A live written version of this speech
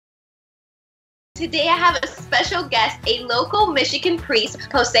Today I have a special guest, a local Michigan priest,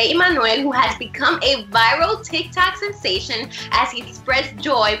 Jose Emmanuel, who has become a viral TikTok sensation as he spreads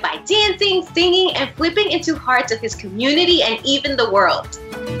joy by dancing, singing, and flipping into hearts of his community and even the world.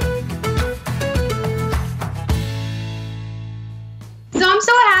 So I'm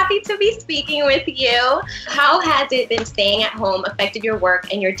so happy to be speaking with you. How has it been staying at home affected your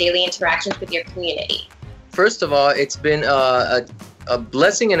work and your daily interactions with your community? First of all, it's been a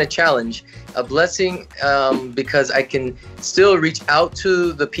blessing and a challenge. A blessing because I can still reach out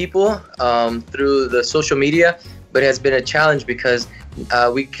to the people through the social media, but it has been a challenge because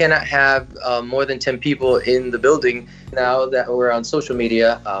we cannot have more than 10 people in the building now that we're on social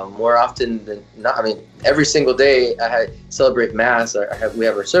media more often than not. I mean, every single day I celebrate Mass, we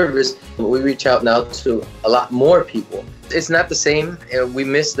have our service, we reach out now to a lot more people. It's not the same. We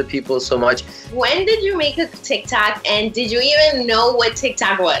miss the people so much. When did you make a TikTok, and did you even know what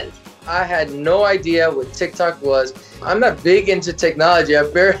TikTok was? I had no idea what TikTok was. I'm not big into technology.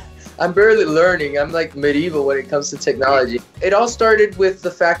 I'm barely learning. I'm like medieval when it comes to technology. It all started with the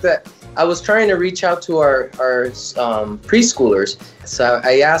fact that I was trying to reach out to our preschoolers. So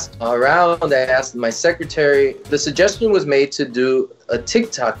I asked around, I asked my secretary. The suggestion was made to do a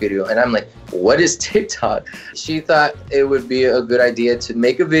TikTok video. And I'm like, what is TikTok? She thought it would be a good idea to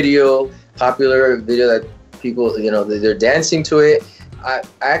make a video, popular video that people, they're dancing to it. I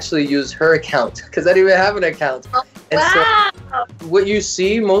actually used her account because I didn't even have an account. And wow. So what you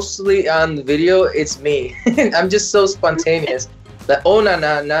see mostly on the video, it's me. I'm just so spontaneous. The Oh Na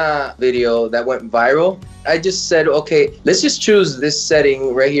Na Na video that went viral, I just said, okay, let's just choose this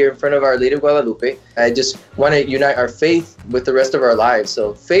setting right here in front of Our Lady of Guadalupe. I just want to unite our faith with the rest of our lives.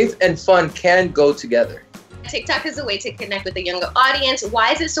 So faith and fun can go together. TikTok is a way to connect with the younger audience.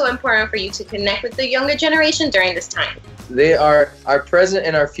 Why is it so important for you to connect with the younger generation during this time? They are our present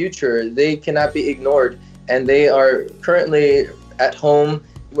and our future. They cannot be ignored. And they are currently at home.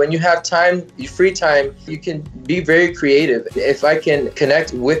 When you have time, free time, you can be very creative. If I can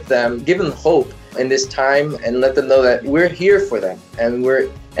connect with them, give them hope in this time and let them know that we're here for them. And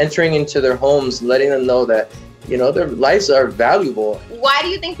we're entering into their homes, letting them know that their lives are valuable. Why do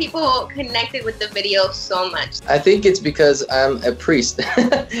you think people connected with the video so much? I think it's because I'm a priest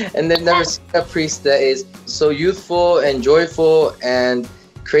and they've never seen a priest that is so youthful and joyful and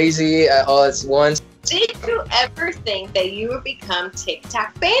crazy all at once. Did you ever think that you would become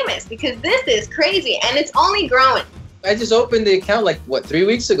TikTok famous? Because this is crazy and it's only growing. I just opened the account 3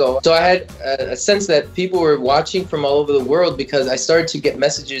 weeks ago. So I had a sense that people were watching from all over the world because I started to get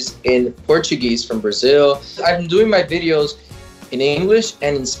messages in Portuguese from Brazil. I'm doing my videos in English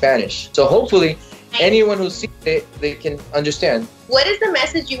and in Spanish. So hopefully anyone who sees it, they can understand. What is the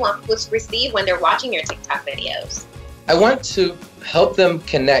message you want people to receive when they're watching your TikTok videos? I want to help them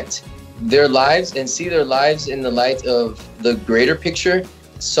connect their lives and see their lives in the light of the greater picture.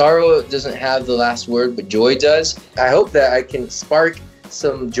 Sorrow doesn't have the last word, but joy does. I hope that I can spark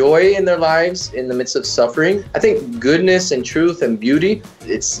some joy in their lives in the midst of suffering. I think goodness and truth and beauty,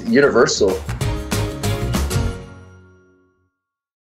 it's universal.